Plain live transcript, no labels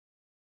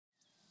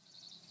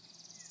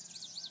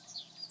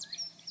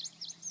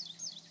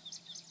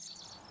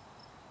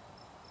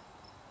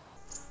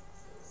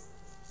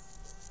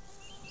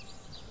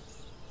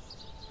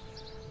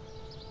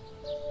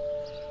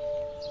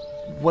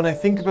When I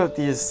think about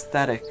the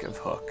aesthetic of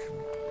Hooke,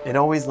 it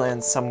always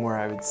lands somewhere,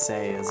 I would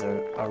say, as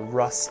a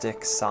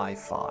rustic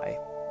sci-fi.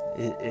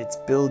 Its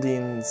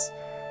buildings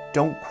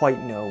don't quite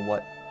know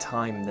what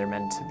time they're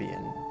meant to be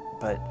in,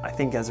 but I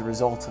think as a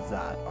result of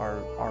that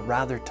are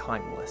rather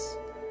timeless.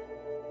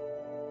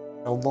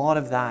 A lot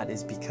of that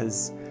is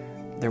because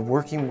they're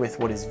working with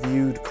what is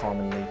viewed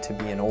commonly to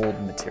be an old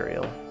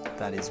material,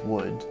 that is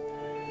wood,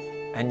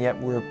 and yet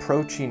we're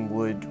approaching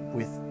wood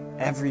with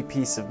every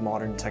piece of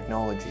modern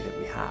technology that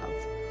we have,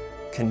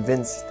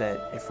 convinced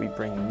that if we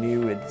bring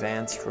new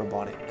advanced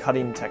robotic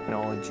cutting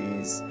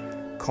technologies,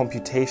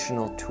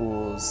 computational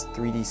tools,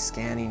 3D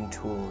scanning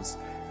tools,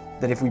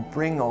 that if we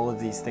bring all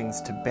of these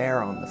things to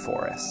bear on the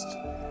forest,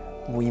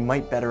 we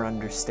might better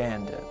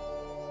understand it.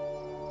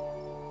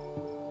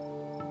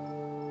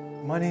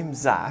 My name's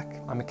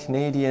Zach. I'm a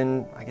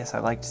Canadian, I guess I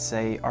like to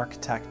say,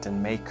 architect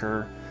and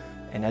maker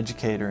and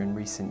educator in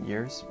recent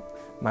years.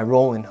 My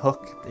role in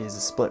Hooke is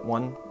a split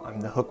one. I'm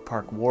the Hooke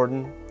Park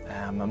warden.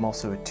 I'm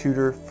also a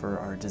tutor for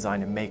our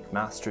Design and Make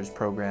Master's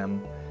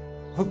program.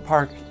 Hooke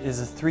Park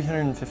is a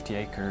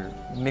 350-acre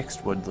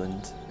mixed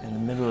woodland in the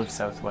middle of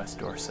southwest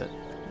Dorset.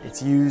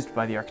 It's used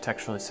by the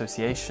Architectural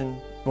Association,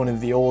 one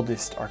of the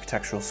oldest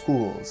architectural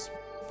schools.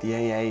 The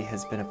AA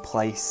has been a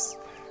place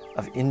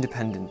of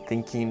independent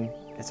thinking.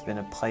 It's been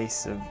a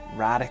place of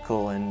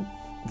radical and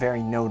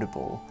very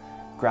notable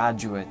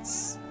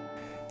graduates.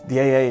 The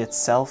AA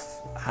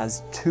itself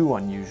has two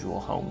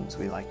unusual homes,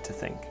 we like to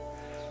think.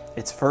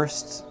 Its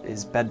first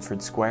is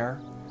Bedford Square,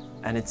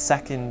 and its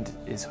second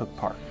is Hooke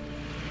Park.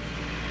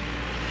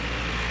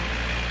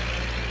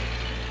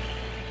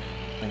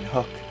 In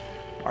Hooke,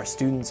 our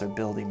students are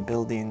building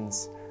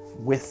buildings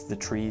with the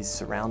trees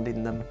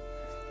surrounding them.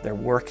 They're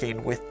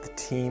working with the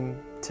team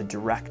to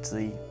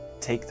directly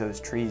take those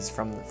trees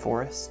from the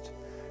forest,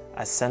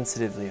 as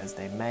sensitively as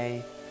they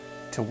may,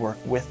 to work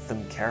with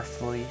them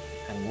carefully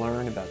and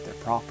learn about their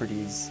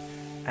properties,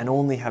 and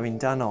only having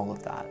done all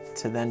of that,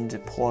 to then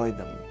deploy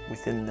them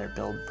within their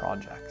build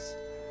projects.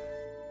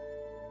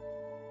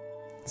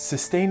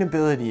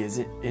 Sustainability is,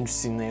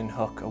 interestingly in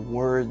Hooke, a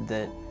word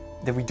that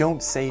we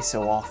don't say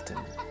so often,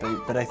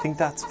 but I think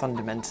that's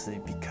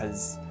fundamentally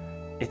because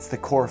it's the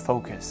core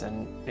focus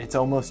and it's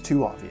almost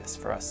too obvious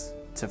for us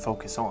to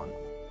focus on.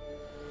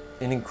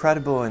 An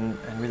incredible and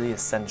really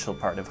essential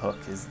part of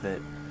Hooke is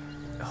that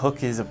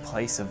Hooke is a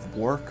place of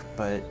work,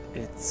 but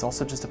it's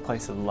also just a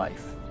place of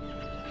life.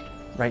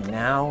 Right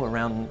now,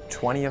 around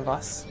 20 of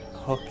us,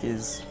 Hooke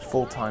is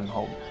full-time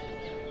home.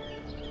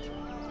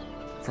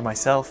 For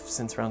myself,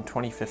 since around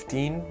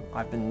 2015,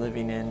 I've been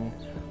living in,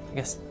 I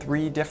guess,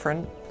 3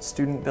 different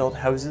student-built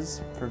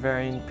houses for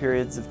varying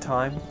periods of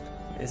time.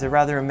 It's a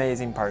rather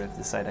amazing part of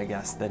the site, I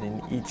guess, that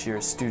in each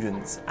year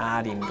students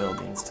adding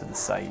buildings to the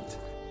site.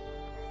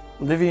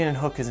 Living in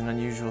Hooke is an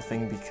unusual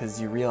thing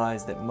because you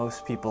realize that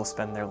most people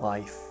spend their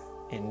life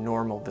in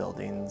normal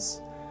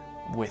buildings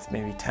with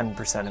maybe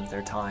 10% of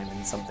their time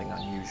in something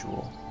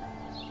unusual.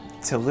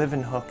 To live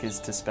in Hooke is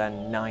to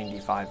spend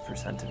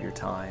 95% of your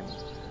time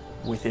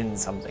within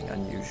something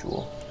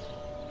unusual.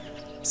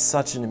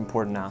 Such an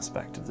important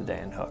aspect of the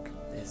day in Hooke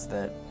is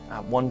that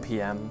at 1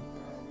 p.m.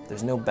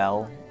 there's no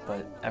bell,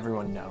 but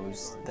everyone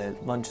knows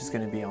that lunch is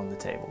going to be on the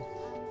table.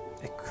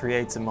 It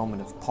creates a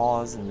moment of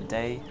pause in the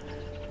day,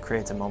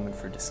 creates a moment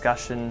for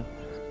discussion,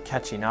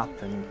 catching up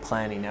and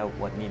planning out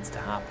what needs to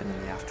happen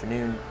in the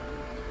afternoon.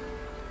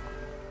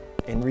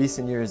 In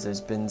recent years, there's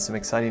been some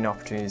exciting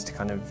opportunities to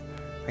kind of,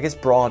 I guess,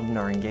 broaden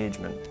our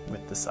engagement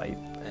with the site.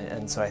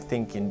 And so I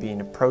think in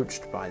being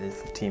approached by the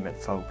team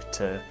at Folk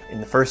to,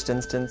 in the first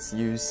instance,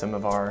 use some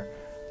of our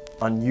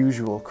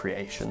unusual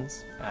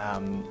creations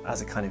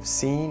as a kind of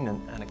scene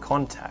and a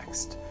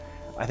context,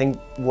 I think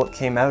what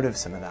came out of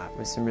some of that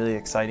was some really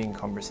exciting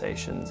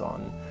conversations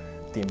on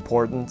the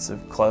importance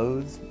of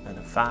clothes and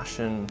of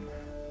fashion,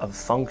 of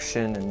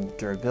function and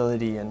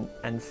durability,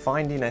 and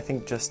finding, I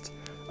think, just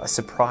a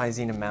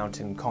surprising amount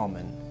in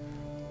common,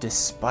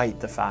 despite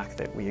the fact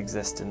that we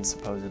exist in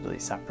supposedly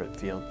separate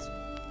fields.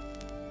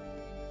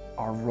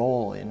 Our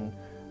role in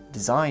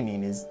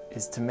designing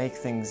is to make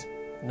things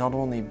not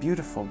only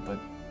beautiful,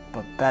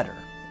 but better.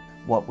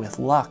 What with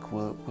luck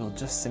will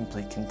just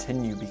simply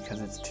continue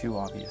because it's too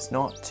obvious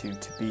not to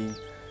be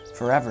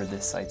forever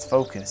this site's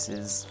focus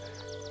is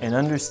an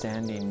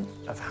understanding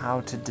of how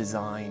to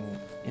design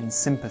in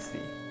sympathy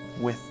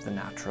with the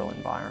natural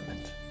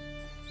environment.